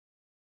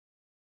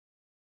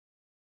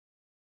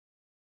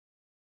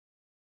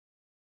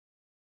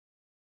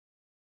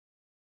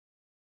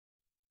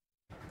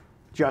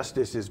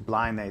justice is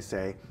blind, they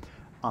say,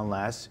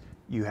 unless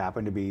you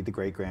happen to be the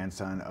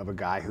great-grandson of a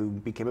guy who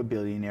became a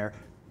billionaire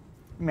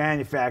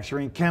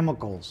manufacturing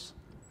chemicals,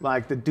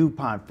 like the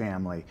DuPont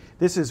family.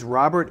 This is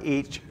Robert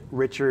H.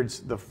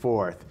 Richards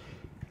IV.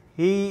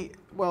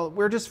 Well,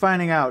 we're just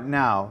finding out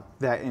now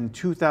that in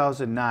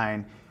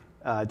 2009,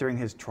 during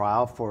his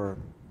trial for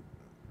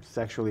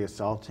sexually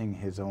assaulting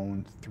his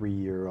own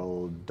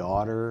 3-year-old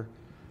daughter,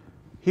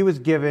 he was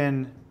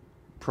given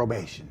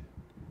probation.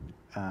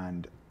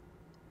 And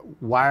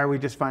why are we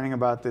just finding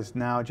about this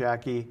now,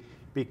 Jackie?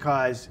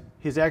 Because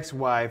his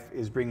ex-wife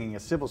is bringing a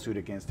civil suit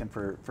against him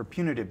for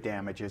punitive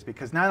damages,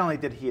 because not only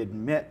did he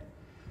admit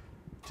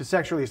to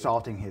sexually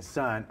assaulting his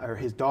son or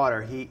his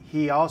daughter,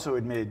 he also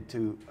admitted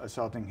to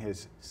assaulting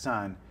his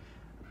son,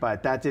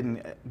 but that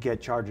didn't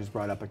get charges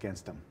brought up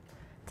against him.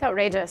 It's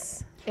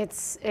outrageous.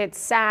 It's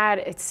sad,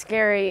 it's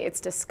scary, it's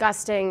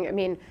disgusting. I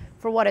mean,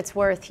 for what it's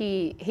worth,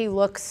 he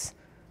looks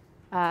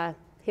like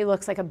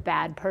a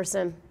bad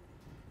person.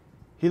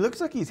 He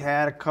looks like he's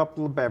had a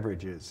couple of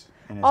beverages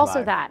in his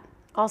Also life.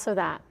 Also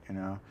that. You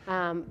know.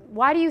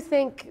 Why do you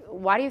think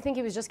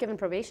he was just given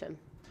probation?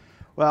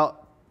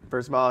 Well,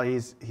 first of all,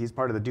 he's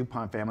part of the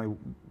DuPont family,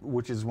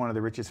 which is one of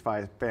the richest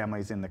 5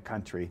 families in the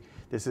country.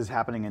 This is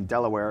happening in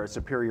Delaware. A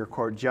Superior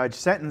Court judge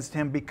sentenced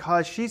him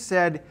because she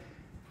said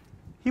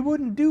he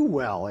wouldn't do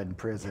well in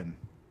prison.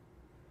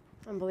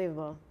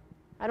 Unbelievable.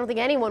 I don't think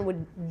anyone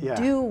would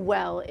do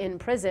well in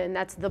prison.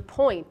 That's the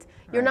point.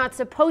 You're not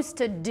supposed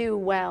to do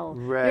well.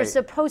 Right. You're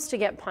supposed to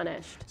get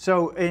punished.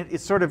 So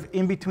it's sort of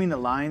in between the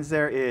lines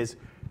there is,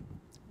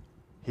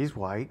 he's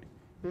white,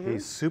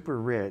 he's super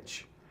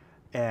rich,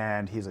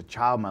 and he's a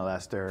child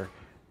molester.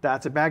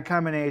 That's a bad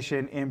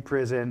combination in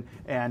prison,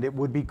 and it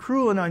would be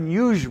cruel and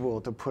unusual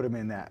to put him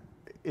in that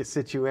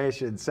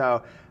situation.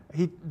 So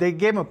they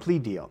gave him a plea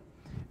deal.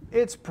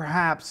 It's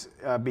perhaps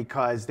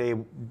because they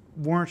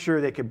weren't sure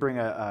they could bring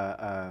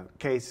a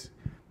case,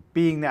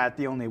 being that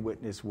the only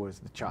witness was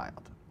the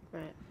child.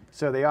 Right.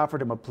 So they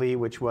offered him a plea,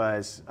 which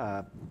was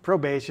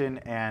probation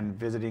and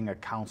visiting a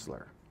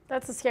counselor.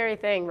 That's the scary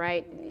thing,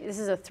 right? This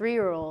is a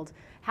 3-year-old.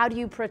 How do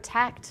you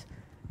protect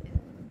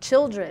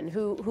children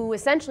who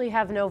essentially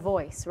have no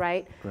voice,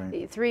 right?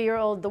 The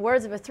 3-year-old, the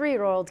words of a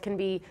 3-year-old can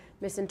be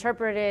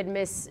misinterpreted,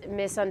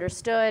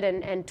 misunderstood,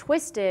 and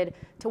twisted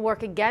to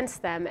work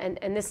against them.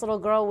 And this little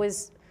girl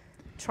was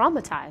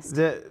traumatized.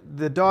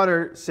 The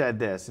daughter said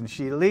this, and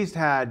she at least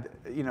had,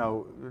 you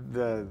know,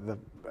 the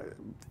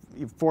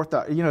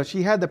forethought. You know,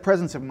 she had the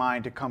presence of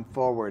mind to come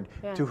forward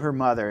to her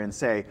mother and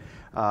say,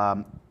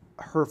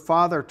 her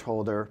father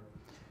told her,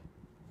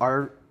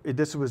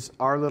 this was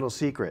our little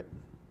secret,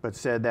 but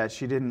said that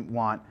she didn't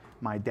want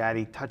my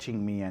daddy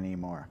touching me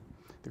anymore.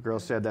 The girl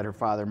said that her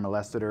father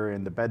molested her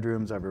in the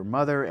bedrooms of her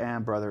mother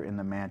and brother in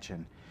the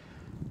mansion.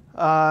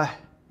 The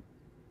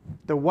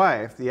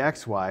wife, the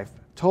ex-wife,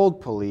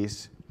 told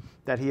police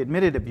that he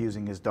admitted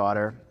abusing his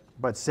daughter,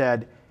 but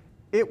said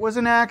it was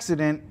an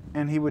accident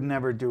and he would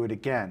never do it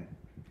again.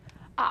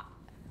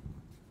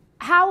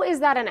 How is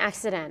that an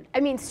accident? I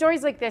mean,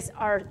 stories like this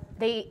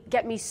they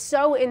get me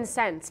so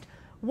incensed.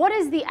 What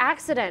is the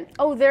accident?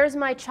 Oh, there's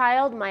my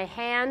child, my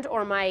hand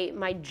or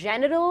my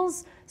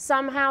genitals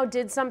somehow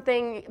did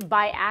something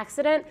by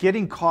accident.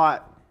 Getting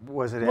caught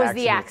was an accident.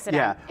 Was the accident,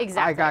 yeah.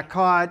 Exactly. I got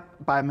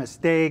caught by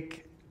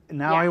mistake.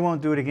 Now I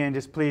won't do it again.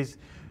 Just please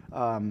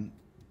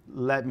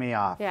let me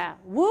off. Yeah.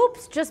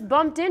 Whoops, just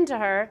bumped into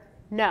her.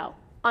 No,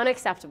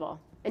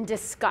 unacceptable and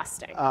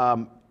disgusting.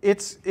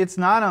 It's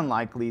not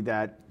unlikely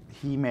that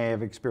he may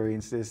have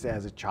experienced this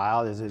as a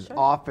child, as it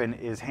often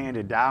is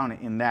handed down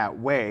in that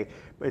way.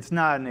 But it's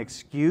not an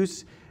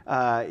excuse.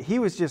 He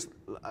was just,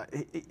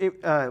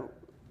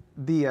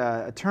 the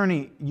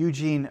attorney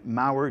Eugene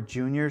Maurer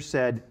Jr.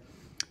 said,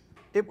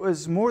 it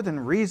was more than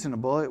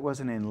reasonable. It was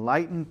an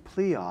enlightened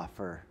plea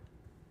offer.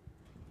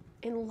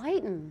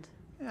 Enlightened?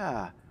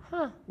 Yeah.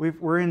 Huh.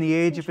 We're in the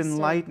age of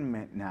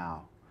enlightenment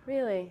now.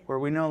 Really? Where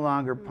we no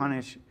longer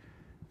punish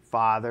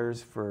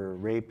fathers for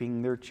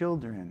raping their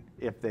children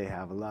if they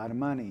have a lot of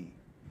money.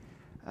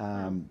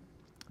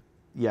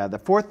 Yeah, the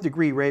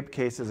 4th-degree rape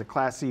case is a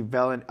Class C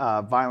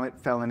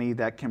violent felony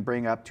that can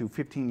bring up to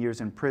 15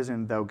 years in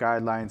prison, though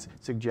guidelines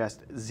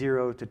suggest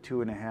 0 to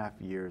 2.5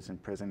 years in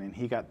prison, and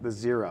he got the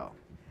 0.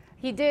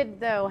 He did,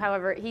 though,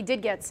 however, he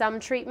did get some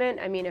treatment.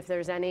 I mean, if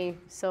there's any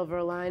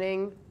silver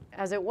lining,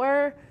 as it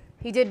were,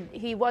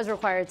 he was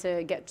required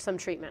to get some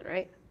treatment,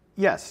 right?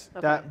 Yes,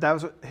 okay. that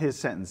was his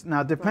sentence.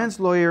 Now, defense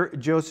lawyer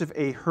Joseph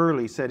A.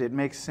 Hurley said it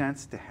makes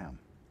sense to him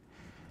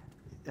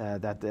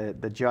that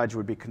the judge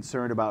would be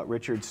concerned about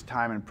Richard's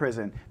time in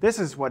prison. This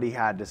is what he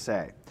had to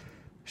say.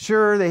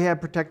 Sure, they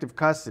had protective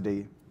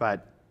custody,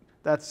 but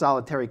that's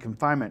solitary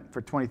confinement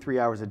for 23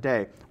 hours a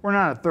day. We're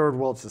not a third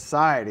world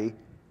society.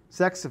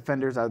 Sex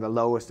offenders are the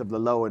lowest of the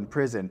low in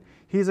prison.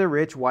 He's a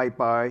rich white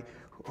boy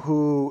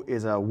who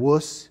is a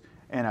wuss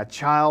and a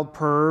child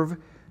perv.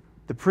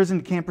 The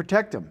prison can't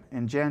protect him,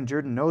 and Jan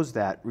Jordan knows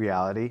that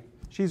reality.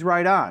 She's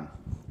right on.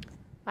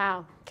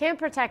 Wow, can't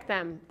protect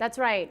them. That's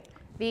right.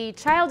 The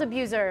child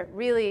abuser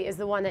really is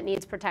the one that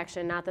needs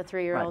protection, not the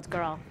 3-year-old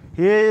girl.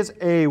 He is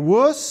a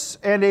wuss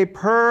and a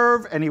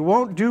perv, and he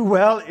won't do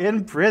well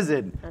in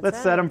prison.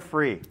 Let's set him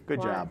free.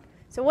 Good job.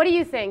 So what do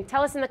you think?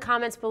 Tell us in the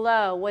comments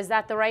below. Was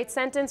that the right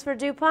sentence for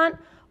DuPont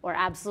or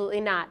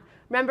absolutely not?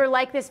 Remember,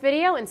 like this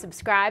video and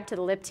subscribe to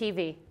the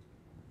Liptv.